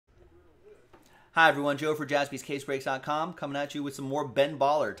Hi everyone, Joe for jaspyscasebreaks.com coming at you with some more Ben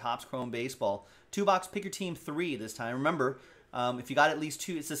Baller Topps Chrome Baseball. 2-box pick your team 3 this time. Remember, if you got at least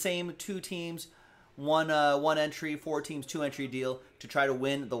 2, it's the same 2 teams, one entry, 4 teams, 2 entry deal to try to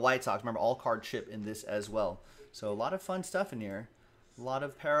win the White Sox. Remember, all card chip in this as well. So a lot of fun stuff in here. A lot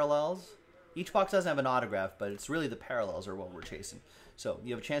of parallels. Each box doesn't have an autograph, but it's really the parallels are what we're chasing. So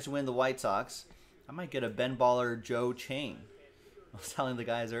you have a chance to win the White Sox. I might get a Ben Baller Joe chain. I was telling the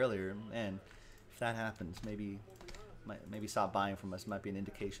guys earlier, man, if that happens, maybe stop buying from us. It might be an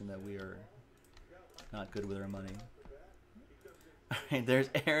indication that we are not good with our money. All right, there's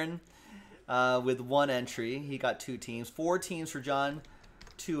Aaron with 1 entry. He got 2 teams. 4 teams for John,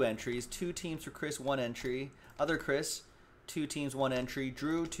 2 entries. 2 teams for Chris, 1 entry. Other Chris, 2 teams, 1 entry.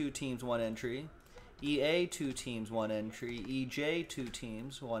 Drew, 2 teams, 1 entry. EA, 2 teams, 1 entry. EJ, 2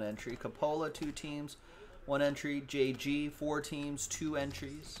 teams, 1 entry. Capola, 2 teams, 1 entry. JG, 4 teams, 2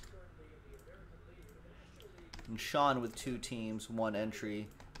 entries. And Sean with 2 teams, 1 entry.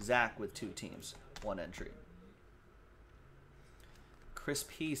 Zach with 2 teams, 1 entry. Chris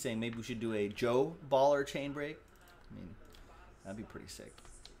P saying maybe we should do a Joe Baller chain break. I mean, that'd be pretty sick.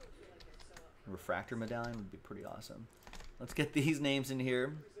 A refractor medallion would be pretty awesome. Let's get these names in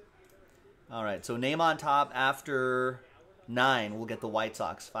here. All right, so name on top after 9, we'll get the White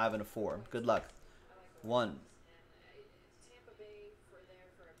Sox, 5 and a 4. Good luck. 1,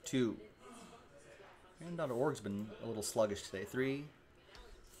 2. Random.org's been a little sluggish today. 3,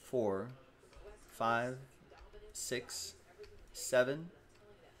 4, 5, 6, 7.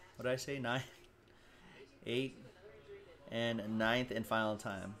 What did I say? 9, 8, and 9th and final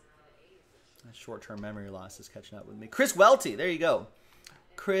time. That short-term memory loss is catching up with me. Chris Welty, there you go.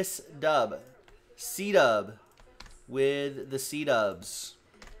 Chris Dub, C-Dub with the C-Dubs.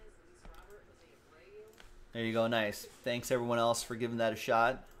 There you go, nice. Thanks everyone else for giving that a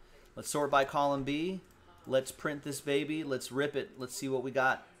shot. Let's sort by column B. Let's print this baby. Let's rip it. Let's see what we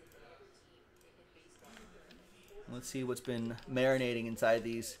got. Let's see what's been marinating inside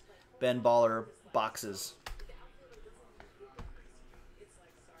these Ben Baller boxes.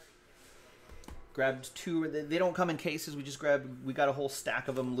 Grabbed 2. They don't come in cases. We got a whole stack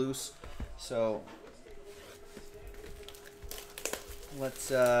of them loose. So let's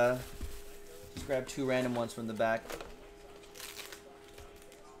just grab 2 random ones from the back.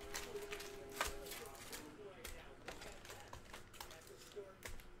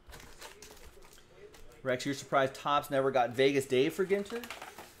 Rex, you're surprised Topps never got Vegas Dave for Ginter?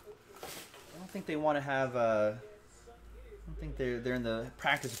 I don't think they want to have. I don't think they're in the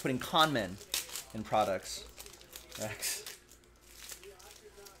practice of putting con men in products. Rex.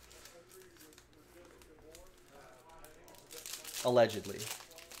 Allegedly.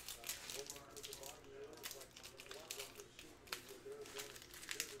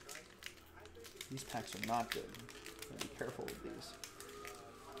 These packs are not good. Be careful with these.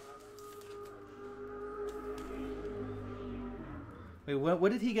 Wait,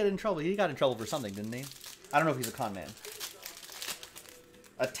 what did he get in trouble? He got in trouble for something, didn't he? I don't know if he's a con man.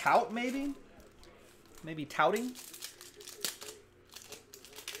 A tout, maybe? Maybe touting?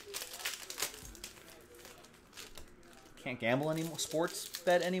 Can't gamble anymore? Sports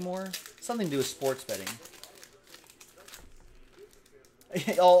bet anymore? Something to do with sports betting.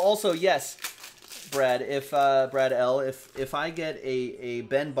 Also, yes, Brad, if Brad L, if I get a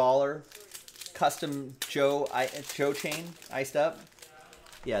Ben Baller custom Joe chain iced up,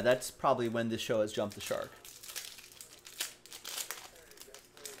 yeah, that's probably when this show has jumped the shark.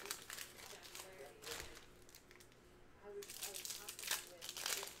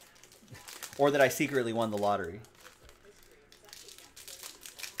 Or that I secretly won the lottery.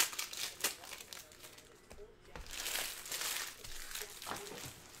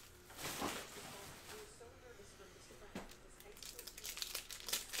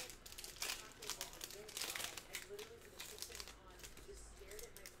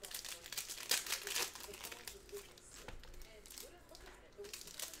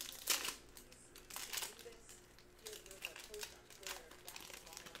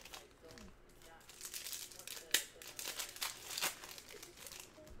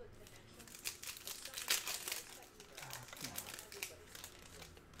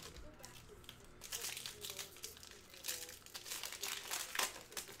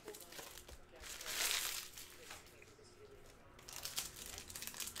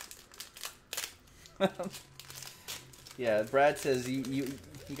 Yeah, Brad says you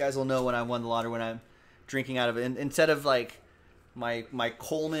guys will know when I won the lottery when I'm drinking out of it. And instead of like my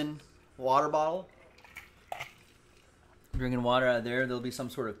Coleman water bottle, drinking water out of there, there'll be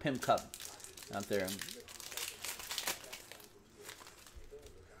some sort of pimp cup out there.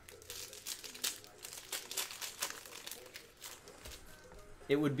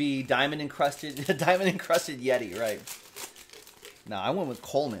 It would be diamond encrusted Yeti, right? No, I went with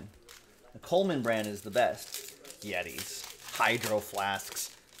Coleman. The Coleman brand is the best. Yetis, hydro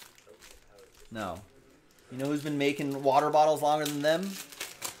flasks. No. You know who's been making water bottles longer than them?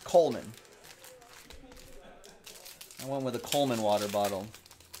 Coleman. I went with a Coleman water bottle.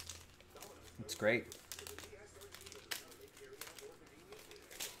 It's great.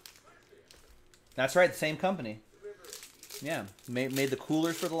 That's right, the same company. Yeah, made the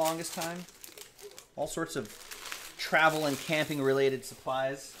coolers for the longest time. All sorts of travel and camping related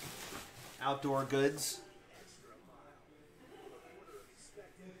supplies. Outdoor goods.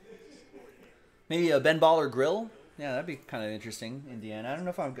 Maybe a Ben Baller grill. Yeah, that'd be kind of interesting, Indiana. I don't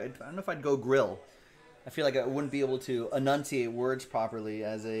know if I'd go grill. I feel like I wouldn't be able to enunciate words properly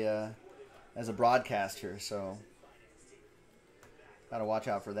as a broadcaster, so gotta watch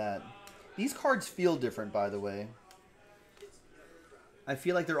out for that. These cards feel different, by the way. I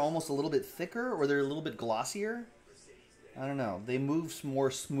feel like they're almost a little bit thicker, or they're a little bit glossier. I don't know. They move more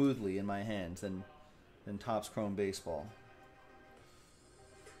smoothly in my hands than Topps Chrome Baseball.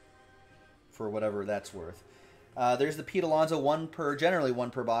 For whatever that's worth. There's the Pete Alonso generally one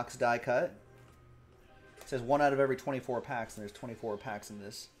per box die cut. It says 1 out of every 24 packs, and there's 24 packs in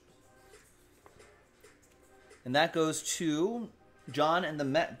this. And that goes to John and the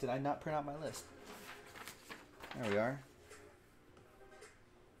Met. Did I not print out my list? There we are.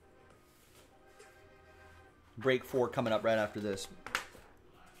 Break 4 coming up right after this.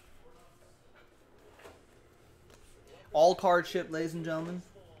 All card ship, ladies and gentlemen.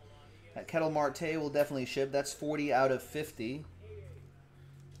 That Kettle Marte will definitely ship. That's 40 out of 50.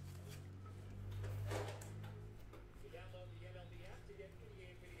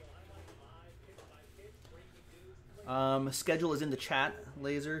 Schedule is in the chat,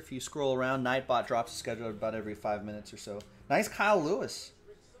 Laser. If you scroll around, Nightbot drops a schedule about every 5 minutes or so. Nice Kyle Lewis.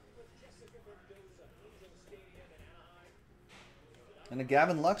 And a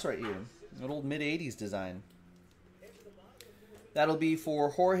Gavin Lux right here. An old mid-80s design. That'll be for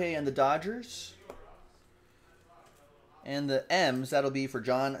Jorge and the Dodgers. And the M's, that'll be for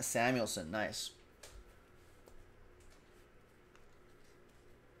John Samuelson. Nice.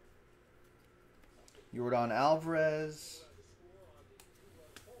 Yordan Alvarez.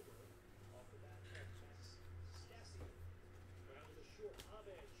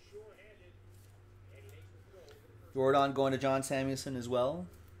 Yordan going to John Samuelson as well.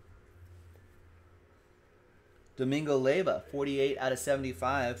 Domingo Leyva, 48 out of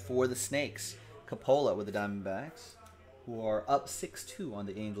 75 for the Snakes. Coppola with the Diamondbacks, who are up 6-2 on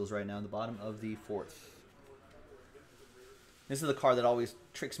the Angels right now in the bottom of the 4th. This is the card that always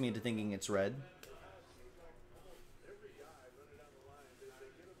tricks me into thinking it's red.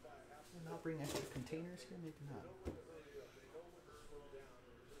 Did I not bring extra containers here? Maybe not.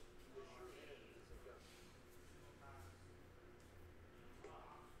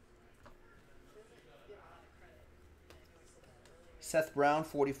 Seth Brown,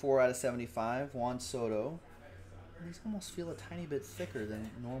 44 out of 75. Juan Soto. These almost feel a tiny bit thicker than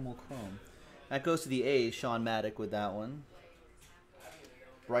normal chrome. That goes to the A's. Sean Maddock with that one.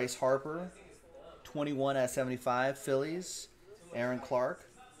 Bryce Harper, 21 out of 75. Phillies. Aaron Clark.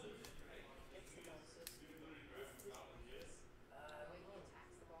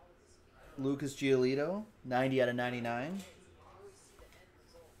 Lucas Giolito, 90 out of 99.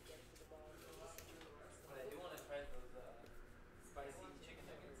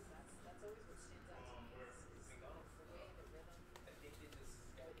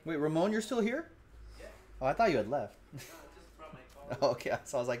 Wait, Ramon, you're still here? Yeah. Oh, I thought you had left. Okay,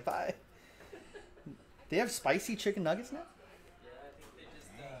 so I was like, bye. They have spicy chicken nuggets now? Yeah, I think they just...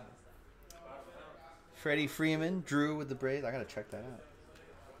 Freddie Freeman, Drew with the Braves. I gotta check that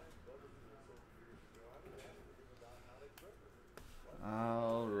out.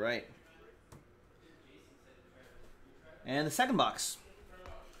 All right. And the second box.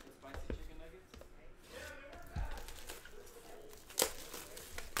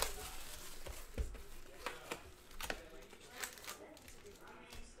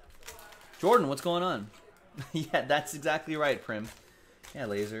 Jordan, what's going on? Yeah, that's exactly right, Prim. Yeah,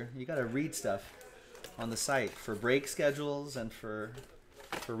 Laser, you gotta read stuff on the site for break schedules and for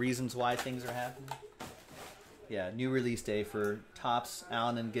reasons why things are happening. Yeah, new release day for Topps,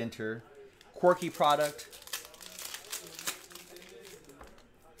 Allen and Ginter. Quirky product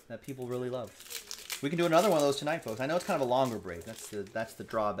that people really love. We can do another one of those tonight, folks. I know it's kind of a longer break. That's the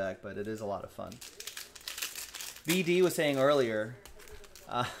drawback, but it is a lot of fun. BD was saying earlier,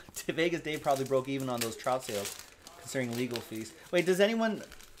 Vegas Dave probably broke even on those trout sales, considering legal fees. Wait, does anyone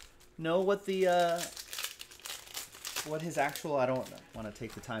know what the what his actual, I don't want to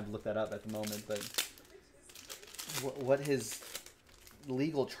take the time to look that up at the moment, but what his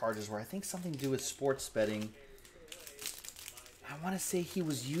legal charges were. I think something to do with sports betting. I want to say he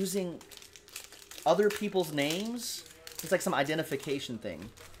was using other people's names. It's like some identification thing.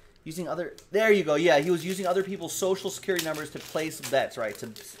 Using other... There you go. Yeah, he was using other people's social security numbers to place bets, right? To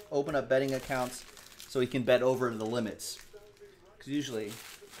open up betting accounts so he can bet over the limits. Because usually,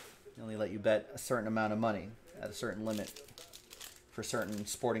 they only let you bet a certain amount of money at a certain limit for certain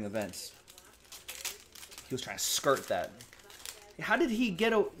sporting events. He was trying to skirt that. How did he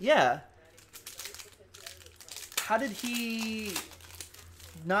get a... Yeah. How did he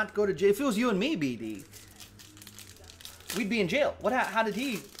not go to jail? If it was you and me, BD, we'd be in jail. How did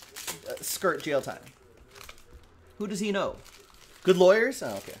he skirt jail time? Who does he know? Good lawyers?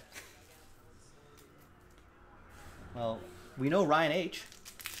 Oh, okay. Well, we know Ryan H.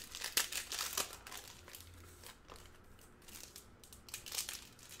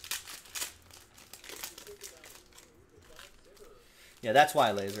 Yeah, that's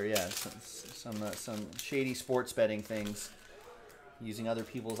why, Laser. Yeah, some shady sports betting things, using other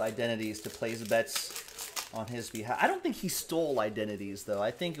people's identities to place bets on his behalf. I don't think he stole identities, though. I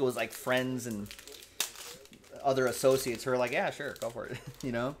think it was like friends and other associates who are like, yeah, sure, go for it,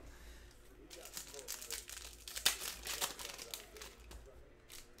 you know?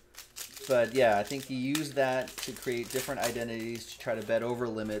 But yeah, I think he used that to create different identities to try to bet over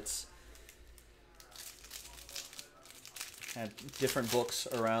limits. Had different books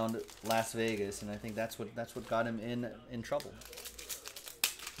around Las Vegas, and I think that's what got him in trouble.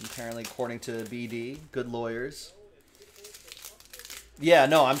 Apparently, according to BD, good lawyers. Yeah,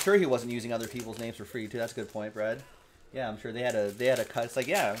 no, I'm sure he wasn't using other people's names for free too. That's a good point, Brad. Yeah, I'm sure they had a cut. It's like,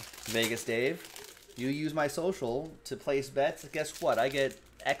 yeah, Vegas Dave, you use my social to place bets. Guess what? I get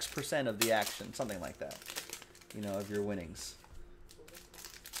X% of the action, something like that. You know, of your winnings.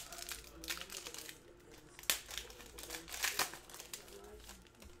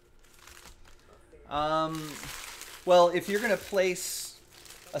 Well, if you're going to place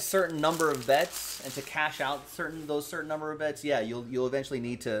a certain number of bets and to cash out those certain number of bets, yeah, you'll eventually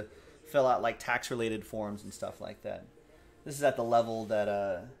need to fill out like tax-related forms and stuff like that. This is at the level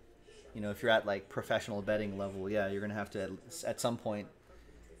that, you know, if you're at like professional betting level, yeah, you're going to have to at some point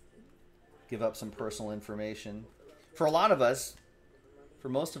give up some personal information. For a lot of us, for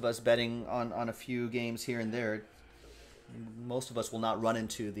most of us betting on a few games here and there, most of us will not run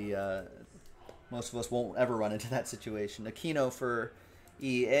into the... Most of us won't ever run into that situation. Aquino for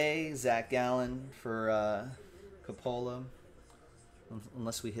EA, Zach Gallen for Coppola,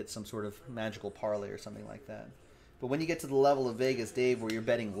 unless we hit some sort of magical parlay or something like that. But when you get to the level of Vegas Dave where you're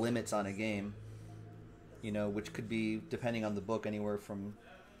betting limits on a game, you know, which could be, depending on the book, anywhere from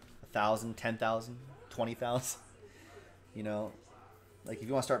 1,000, 10,000, 20,000, you know, like if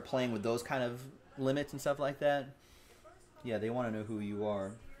you want to start playing with those kind of limits and stuff like that, yeah, they want to know who you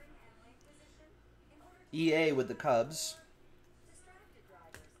are. EA with the Cubs,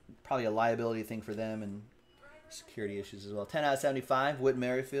 probably a liability thing for them and security issues as well. 10 out of 75, Whit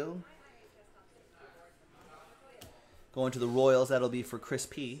Merrifield. Going to the Royals, that'll be for Chris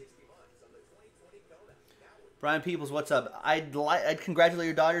P. Brian Peoples, what's up? I'd congratulate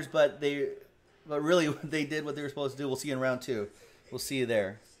your Dodgers, but really they did what they were supposed to do. We'll see you in round 2. We'll see you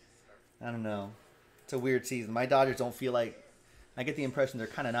there. I don't know. It's a weird season. My Dodgers don't feel like... I get the impression they're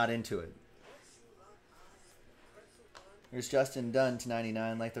kind of not into it. There's Justin Dunn to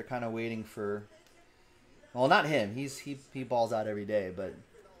 99, like they're kind of waiting for... Well, not him. He balls out every day, but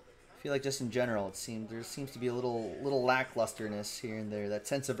I feel like just in general, there seems to be a little lacklusterness here and there. That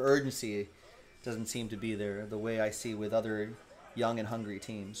sense of urgency doesn't seem to be there the way I see with other young and hungry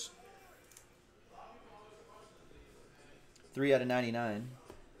teams. 3 out of 99.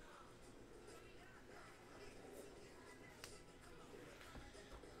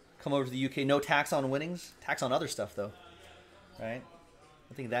 Come over to the UK. No tax on winnings. Tax on other stuff, though. Right?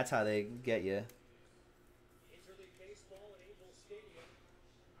 I think that's how they get you.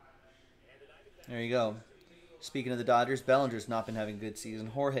 There you go. Speaking of the Dodgers, Bellinger's not been having a good season.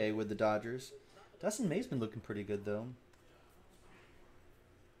 Jorge with the Dodgers. Dustin May's been looking pretty good, though.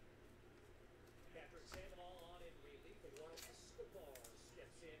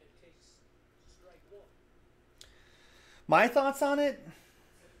 My thoughts on it?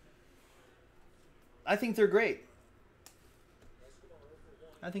 I think they're great.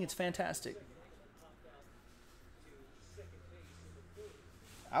 I think it's fantastic.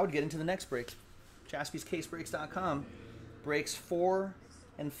 I would get into the next breaks. JaspysCaseBreaks.com. Breaks 4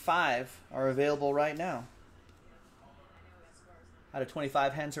 and 5 are available right now. Out of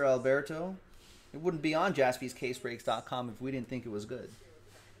 25, Hanser Alberto. It wouldn't be on jaspyscasebreaks.com if we didn't think it was good.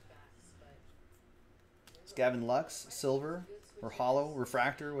 It's Gavin Lux, silver, or hollow,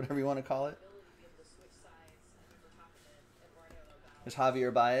 refractor, whatever you want to call it. There's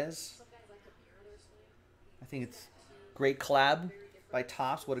Javier Baez. I think it's great collab by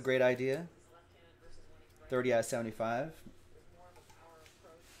Topps. What a great idea. 30 out of 75.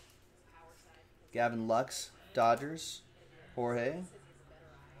 Gavin Lux, Dodgers. Jorge.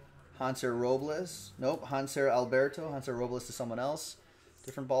 Hanser Robles. Nope, Hanser Alberto. Hanser Robles to someone else.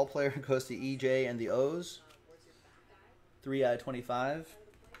 Different ball player. Goes to EJ and the O's. 3 out of 25.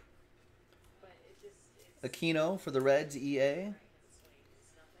 Aquino for the Reds, EA.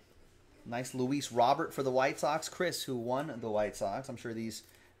 Nice Luis Robert for the White Sox. Chris, who won the White Sox. I'm sure these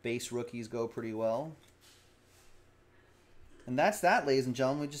base rookies go pretty well. And that's that, ladies and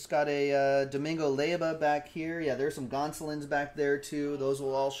gentlemen. We just got a Domingo Leyba back here. Yeah, there's some Gonsolins back there, too. Those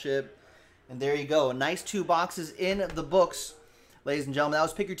will all ship. And there you go. Nice 2 boxes in the books, ladies and gentlemen. That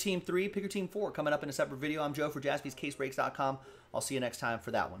was Pick Your Team 3. Pick Your Team 4 coming up in a separate video. I'm Joe for jaspyscasebreaks.com. I'll see you next time for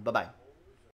that one. Bye-bye.